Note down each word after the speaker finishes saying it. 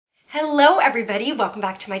everybody, welcome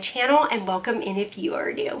back to my channel and welcome in if you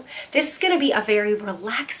are new. This is going to be a very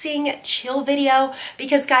relaxing, chill video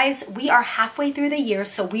because guys, we are halfway through the year,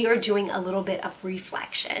 so we are doing a little bit of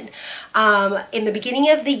reflection. In the beginning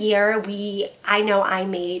of the year, I know I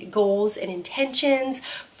made goals and intentions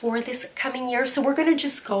for this coming year, so we're going to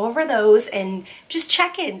just go over those and just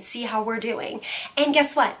check in, see how we're doing. And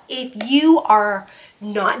guess what? If you are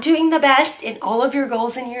not doing the best in all of your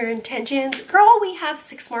goals and your intentions, girl, we have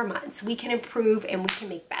 6 more months. We can improve and we can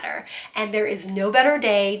make better. And there is no better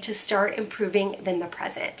day to start improving than the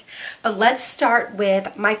present. But let's start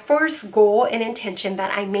with my first goal and intention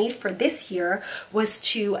that I made for this year was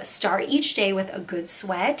to start each day with a good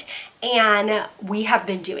sweat. And we have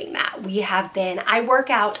been doing that. I work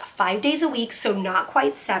out 5 days a week, so not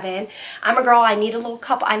quite 7. I'm a girl, I need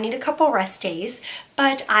a couple rest days,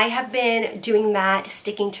 but I have been doing that,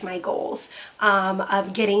 sticking to my goals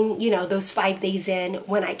of getting, those 5 days in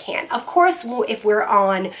when I can. Of course, if we're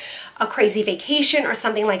on a crazy vacation or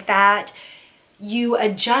something like that, you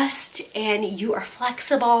adjust and you are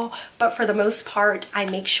flexible, but for the most part, I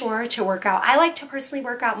make sure to work out. I like to personally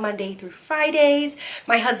work out Monday through Fridays.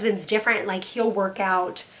 My husband's different, like he'll work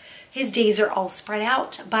out, his days are all spread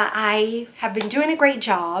out, but I have been doing a great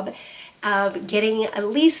job of getting at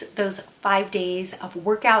least those 5 days of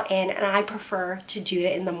workout in, and I prefer to do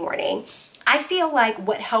it in the morning. I feel like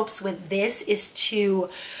what helps with this is to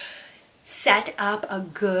set up a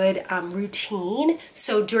good routine.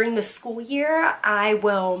 So during the school year, I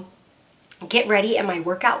will get ready in my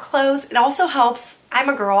workout clothes. It also helps, I'm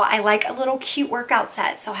a girl, I like a little cute workout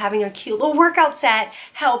set. So having a cute little workout set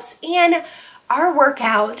helps. And our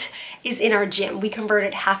workout is in our gym. We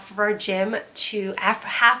converted half of our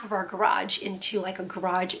garage into like a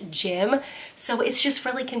garage gym. So it's just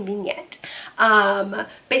really convenient. But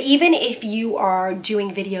even if you are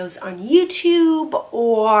doing videos on YouTube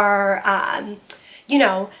or,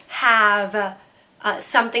 have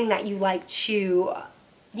something that you like to,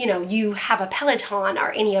 you have a Peloton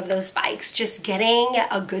or any of those bikes, just getting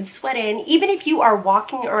a good sweat in, even if you are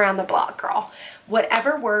walking around the block, girl,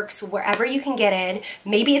 whatever works, wherever you can get in.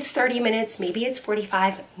 Maybe it's 30 minutes, maybe it's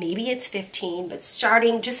 45, maybe it's 15, but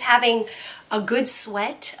starting, just having a good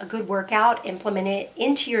sweat, a good workout, implement it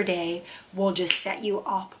into your day will just set you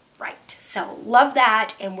off right. So love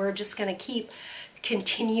that, and we're just gonna keep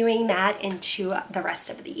continuing that into the rest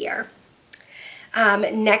of the year.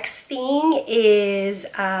 Next thing is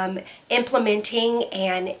implementing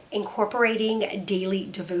and incorporating daily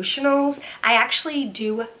devotionals. I actually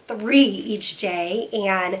do 3 each day,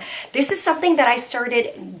 and this is something that I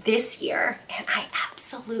started this year, and I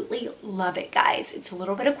absolutely love it, guys. It's a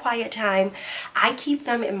little bit of quiet time. I keep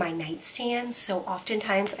them in my nightstand, so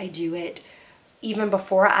oftentimes I do it even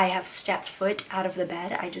before I have stepped foot out of the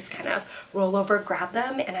bed. I just kind of roll over, grab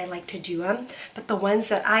them, and I like to do them. But the ones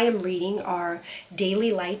that I am reading are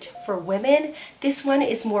Daily Light for Women. This one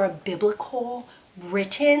is more biblical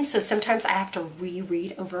written, so sometimes I have to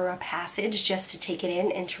reread over a passage just to take it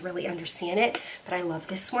in and to really understand it. But I love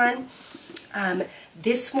this one.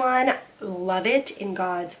 This one, love it, In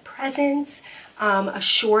God's Presence. A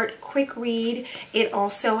short, quick read. It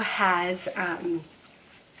also has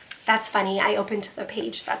that's funny, I opened the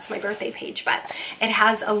page, that's my birthday page, but it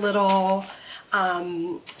has a little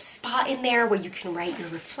spot in there where you can write your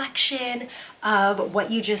reflection of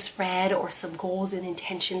what you just read or some goals and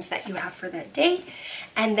intentions that you have for that day.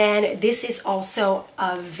 And then this is also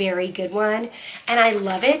a very good one, and I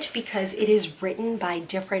love it because it is written by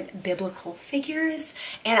different biblical figures,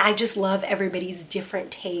 and I just love everybody's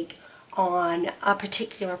different take on a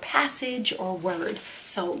particular passage or word.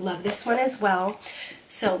 So love this one as well.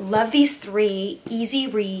 So love these 3 easy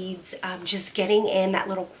reads, just getting in that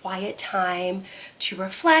little quiet time to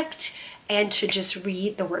reflect and to just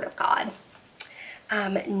read the Word of God.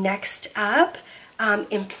 Next up,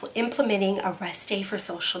 implementing a rest day for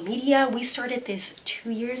social media. We started this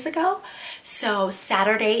 2 years ago, so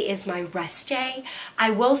Saturday is my rest day.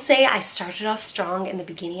 I will say I started off strong in the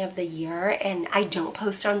beginning of the year, and I don't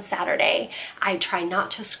post on Saturday. I try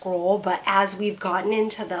not to scroll, but as we've gotten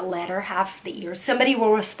into the latter half of the year, somebody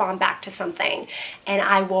will respond back to something, and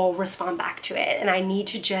I will respond back to it, and I need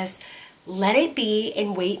to just let it be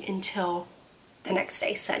and wait until the next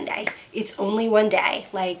day, Sunday. It's only one day,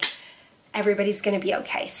 like, everybody's gonna be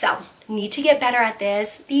okay. So need to get better at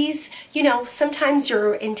this. These, sometimes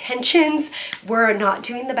your intentions, we're not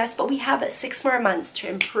doing the best, but we have 6 more months to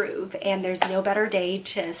improve, and there's no better day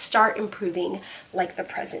to start improving like the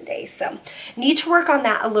present day. So need to work on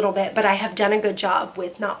that a little bit, but I have done a good job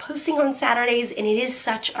with not posting on Saturdays, and it is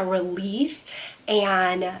such a relief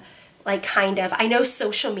and like kind of, I know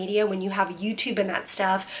social media, when you have YouTube and that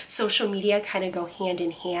stuff, social media kind of go hand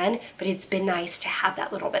in hand, but it's been nice to have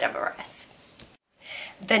that little bit of a rest.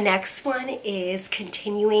 The next one is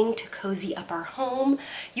continuing to cozy up our home.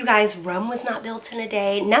 You guys, Rome was not built in a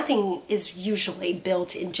day. Nothing is usually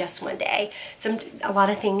built in just one day. A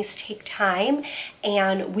lot of things take time,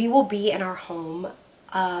 and we will be in our home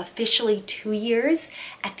officially 2 years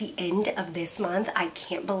at the end of this month. I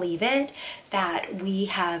can't believe it that we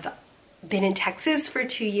have been in Texas for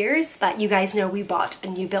 2 years, but you guys know we bought a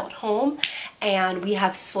new built home, and we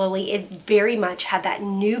have slowly, it very much had that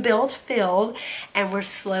new build filled, and we're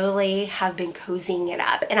slowly have been cozying it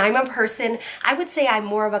up. And I'm a person, I would say I'm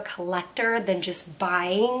more of a collector than just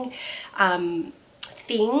buying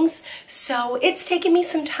things. So it's taken me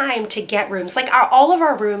some time to get rooms. Like all of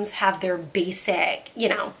our rooms have their basic, you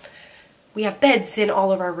know, we have beds in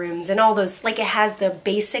all of our rooms and all those, like it has the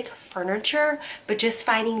basic furniture, but just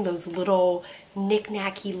finding those little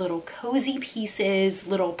knick-knacky little cozy pieces,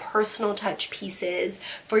 little personal touch pieces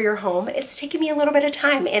for your home, it's taken me a little bit of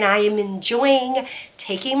time, and I am enjoying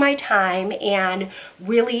taking my time and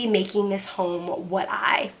really making this home what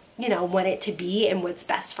I, you know, want it to be and what's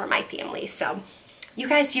best for my family. So you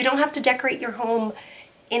guys, you don't have to decorate your home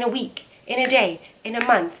in a week, in a day, in a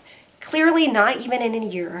month. Clearly not even in a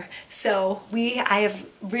year. So I have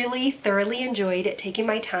really thoroughly enjoyed taking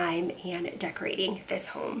my time and decorating this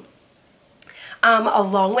home.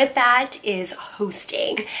 Along with that is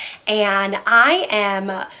hosting, and I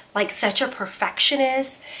am like such a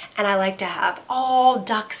perfectionist, and I like to have all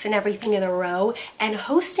ducks and everything in a row, and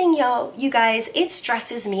hosting, you guys, it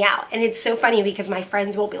stresses me out. And it's so funny because my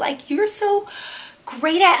friends will be like, you're so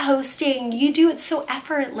great at hosting, you do it so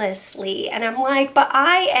effortlessly, and I'm like, but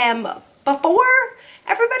I am, before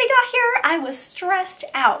everybody got here, I was stressed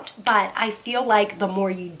out. But I feel like the more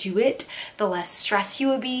you do it, the less stress you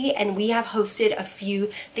will be. And we have hosted a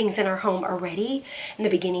few things in our home already in the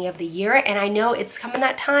beginning of the year, and I know it's coming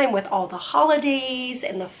that time with all the holidays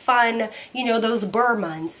and the fun, you know, those Burr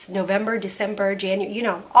months, November, December, January, you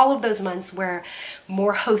know, all of those months where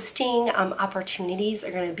more hosting opportunities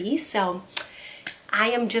are going to be. So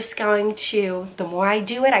I am just going to, the more I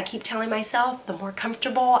do it, I keep telling myself, the more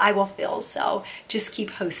comfortable I will feel. So just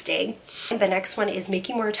keep hosting. The next one is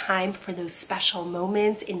making more time for those special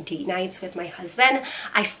moments and date nights with my husband.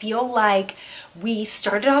 I feel like we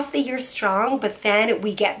started off the year strong, but then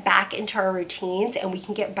we get back into our routines and we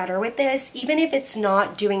can get better with this. Even if it's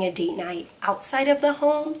not doing a date night outside of the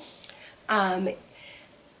home,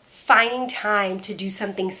 finding time to do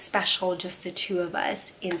something special, just the two of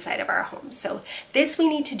us inside of our home. So this we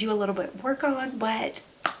need to do a little bit of work on, but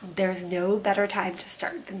there's no better time to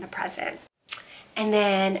start than the present. And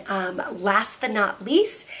then last but not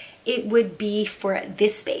least, it would be for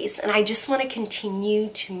this space. And I just want to continue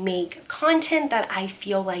to make content that I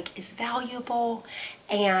feel like is valuable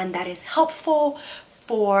and that is helpful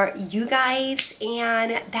for you guys,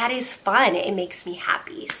 and that is fun. It makes me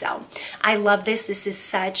happy. So I love this. This is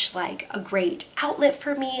such like a great outlet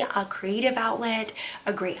for me, a creative outlet,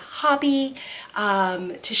 a great hobby,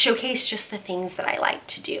 to showcase just the things that I like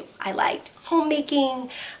to do. I liked homemaking.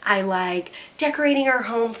 I like decorating our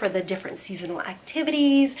home for the different seasonal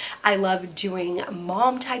activities. I love doing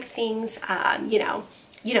mom type things,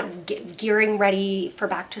 gearing ready for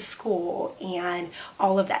back to school and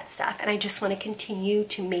all of that stuff. And I just want to continue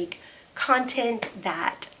to make content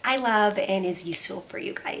that I love and is useful for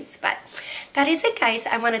you guys. But that is it, guys.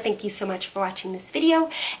 I want to thank you so much for watching this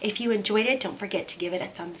video. If you enjoyed it, don't forget to give it a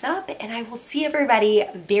thumbs up, and I will see everybody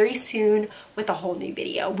very soon with a whole new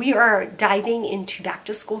video. We are diving into back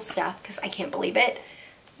to school stuff because I can't believe it.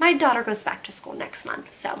 My daughter goes back to school next month,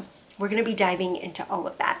 so we're going to be diving into all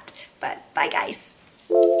of that. But bye, guys.